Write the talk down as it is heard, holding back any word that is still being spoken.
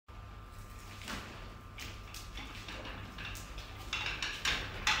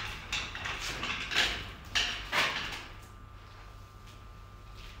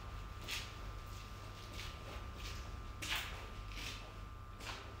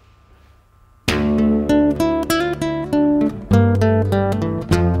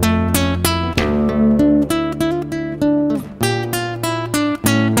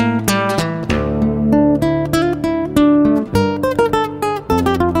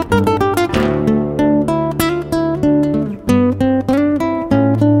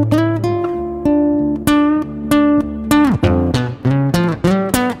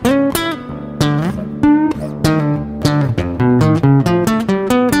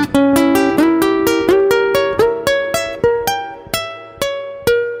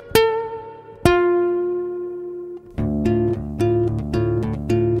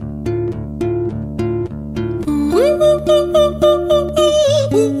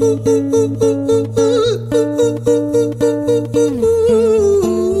Hi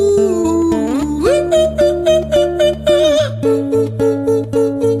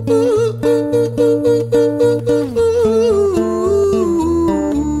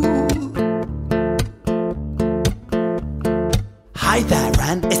there,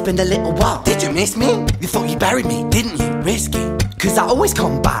 Ran, it's been a little while. Did you miss me? You thought you buried me, didn't you? Risky, cause I always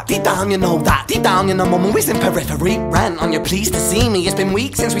come back. Deep down you know that, deep down you know I'm always in periphery. Ran, on you're pleased to see me. It's been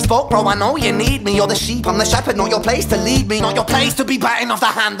weeks since we spoke, bro, I know you need me. You're the sheep, I'm the shepherd, not your place to lead me. Not your place to be biting off the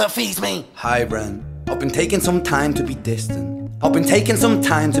hand that feeds me. Hi, Ren, I've been taking some time to be distant. I've been taking some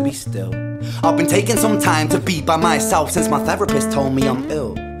time to be still. I've been taking some time to be by myself since my therapist told me I'm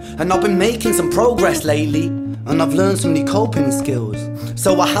ill. And I've been making some progress lately, and I've learned some new coping skills.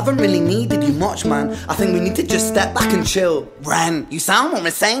 So I haven't really needed you much, man. I think we need to just step back and chill. Ren, you sound more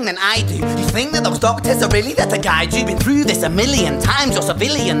insane than I do. You think that those doctors are really there to guide you? Been through this a million times. Your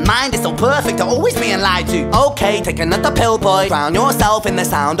civilian mind is so perfect to always being lied to. Okay, take another pill, boy. Drown yourself in the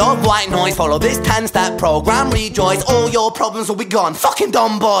sound of white noise. Follow this 10-step program, rejoice. All your problems will be gone. Fucking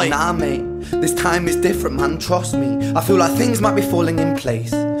dumb boy. Nah, mate, this time is different, man, trust me. I feel like things might be falling in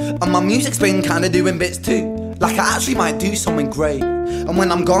place, and my music's been kinda doing bits too. Like I actually might do something great. And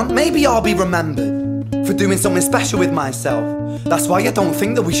when I'm gone, maybe I'll be remembered for doing something special with myself. That's why I don't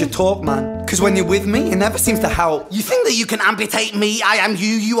think that we should talk, man. Cause when you're with me, it never seems to help. You think that you can amputate me? I am you,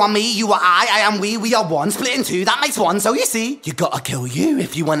 you are me, you are I am we are one. Split in two, that makes one, so you see. You gotta kill you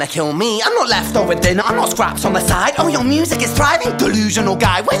if you wanna kill me. I'm not leftover dinner, I'm not scraps on the side. Oh, your music is thriving, delusional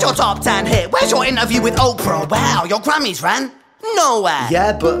guy. Where's your top 10 hit? Where's your interview with Oprah? Where are your Grammys, Ren? Nowhere.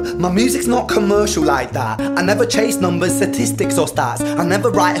 Yeah, but my music's not commercial like that. I never chase numbers, statistics or stats. I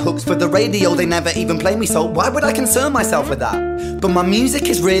never write hooks for the radio, they never even play me, so why would I concern myself with that? But my music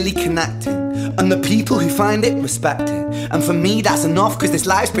is really connecting, and the people who find it respect it. And for me that's enough, cause this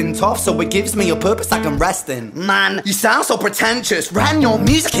life's been tough, so it gives me a purpose I can rest in. Man, you sound so pretentious. Ren, your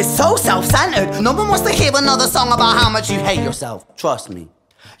music is so self-centered. No one wants to hear another song about how much you hate yourself. Trust me.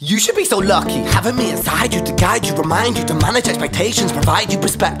 You should be so lucky, having me inside you to guide you, remind you to manage expectations, provide you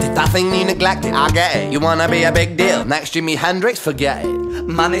perspective. That thing you neglected, I get it. You wanna be a big deal, next Jimi Hendrix, forget it.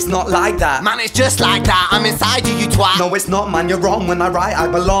 Man, it's not like that. Man, it's just like that, I'm inside you, you twat. No, it's not, man, you're wrong. When I write, I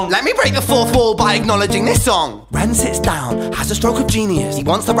belong. Let me break the fourth wall by acknowledging this song. Ren sits down, has a stroke of genius. He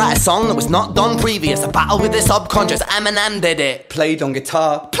wants to write a song that was not done previous. A battle with the subconscious, Eminem did it. Played on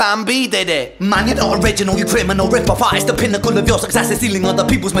guitar. Plan B did it. Man, you're not original, you criminal rip-off artist. The pinnacle of your success is stealing other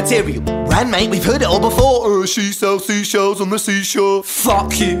people's material. Ren, mate, we've heard it all before. She sells seashells on the seashore.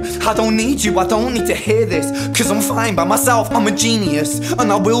 Fuck you, I don't need you, I don't need to hear this. Cause I'm fine by myself, I'm a genius. And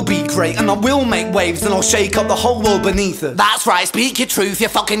I will be great, and I will make waves, and I'll shake up the whole world beneath it. That's right, speak your truth, your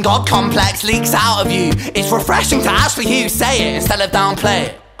fucking God complex leaks out of you. It's refreshing to actually hear you say it instead of downplay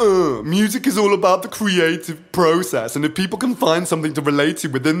it. Music is all about the creative process, and if people can find something to relate to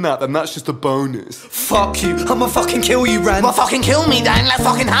within that, then that's just a bonus. Fuck you, I'ma fucking kill you, Ren. Well, fucking kill me then, let's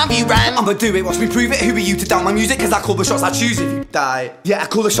fucking have you, Ren. I'ma do it, watch me prove it. Who are you to doubt my music? Cause I call the shots, I choose if you die. Yeah, I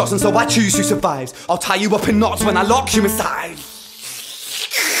call the shots and so I choose who survives. I'll tie you up in knots when I lock you inside.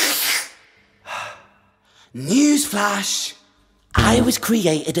 Newsflash, I was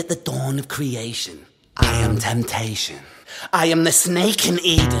created at the dawn of creation. I am temptation. I am the snake in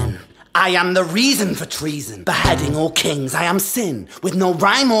Eden. I am the reason for treason. Beheading all kings, I am sin, with no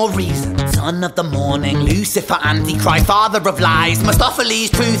rhyme or reason. Son of the morning, Lucifer, Antichrist, father of lies.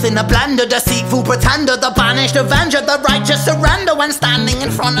 Mustopheles, truth in a blender, deceitful pretender, the banished avenger, the righteous surrender. When standing in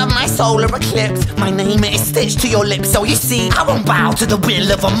front of my solar eclipse, my name is stitched to your lips. So you see, I won't bow to the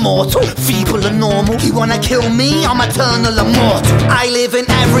will of a mortal, feeble and normal. You wanna kill me? I'm eternal immortal. I live in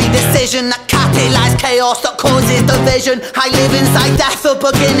every decision that catalyzes chaos, that causes division. I live inside death, the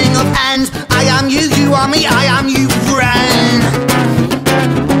beginning of end. I am you, you are me, I am you, Ren.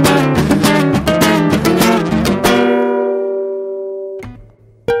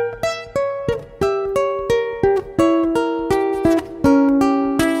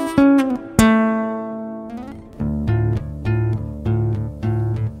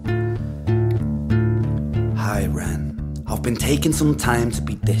 Hi, Ren. I've been taking some time to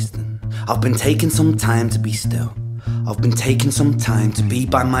be distant. I've been taking some time to be still. I've been taking some time to be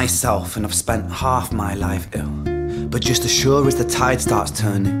by myself, and I've spent half my life ill. But just as sure as the tide starts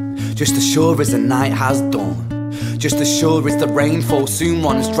turning, just as sure as the night has dawned, just as sure as the rainfall soon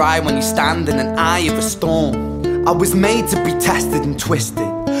runs dry when you stand in an eye of a storm. I was made to be tested and twisted.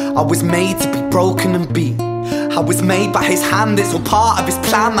 I was made to be broken and beat. I was made by his hand, it's all part of his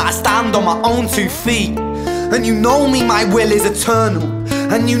plan that I stand on my own 2 feet. And you know me, my will is eternal.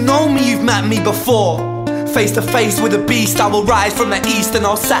 And you know me, you've met me before. Face to face with a beast, I will rise from the east and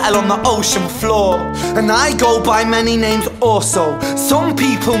I'll settle on the ocean floor. And I go by many names also. Some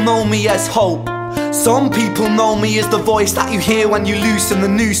people know me as hope. Some people know me as the voice that you hear when you loosen the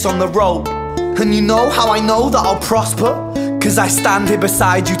noose on the rope. And you know how I know that I'll prosper? 'Cause I stand here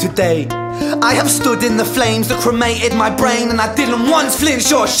beside you today. I have stood in the flames that cremated my brain, and I didn't once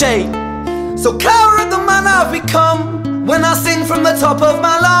flinch or shake. So care of the man I've become when I sing from the top of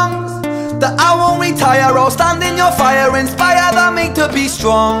my lungs, that I won't retire, I'll stand in your fire, inspire that me to be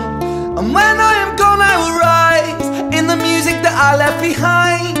strong. And when I am gone I will rise in the music that I left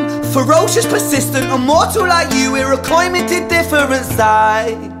behind. Ferocious, persistent, immortal like you, we're a climbing to different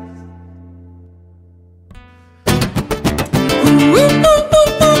sides.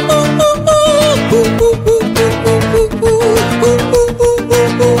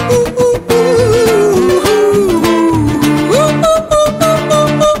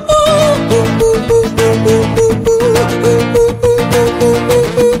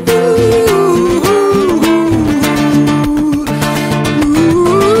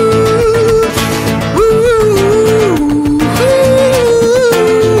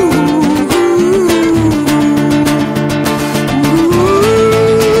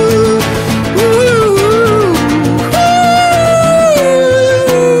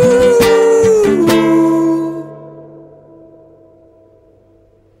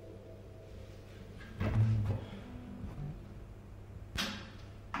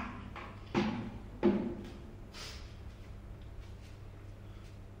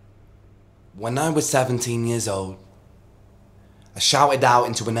 When I was 17 years old, I shouted out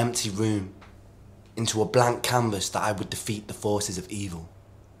into an empty room, into a blank canvas, that I would defeat the forces of evil.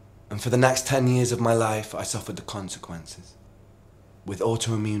 And for the next 10 years of my life, I suffered the consequences, with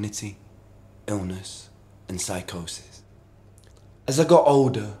autoimmunity, illness, and psychosis. As I got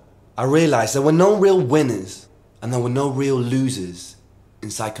older, I realized there were no real winners and there were no real losers in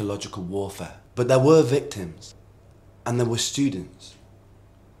psychological warfare, but there were victims and there were students.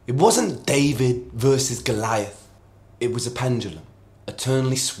 It wasn't David versus Goliath. It was a pendulum,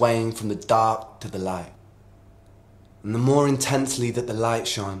 eternally swaying from the dark to the light. And the more intensely that the light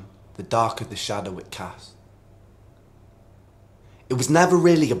shone, the darker the shadow it cast. It was never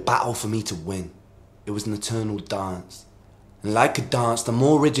really a battle for me to win. It was an eternal dance. And like a dance, the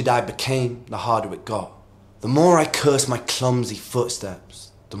more rigid I became, the harder it got. The more I cursed my clumsy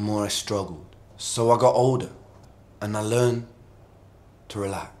footsteps, the more I struggled. So I got older, and I learned to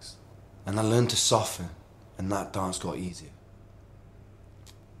relax, and I learned to soften, and that dance got easier.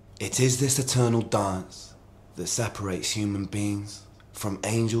 It is this eternal dance that separates human beings from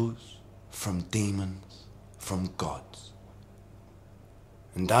angels, from demons, from gods.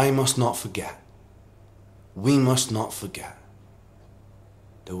 And I must not forget, we must not forget,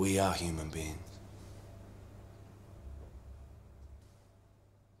 that we are human beings.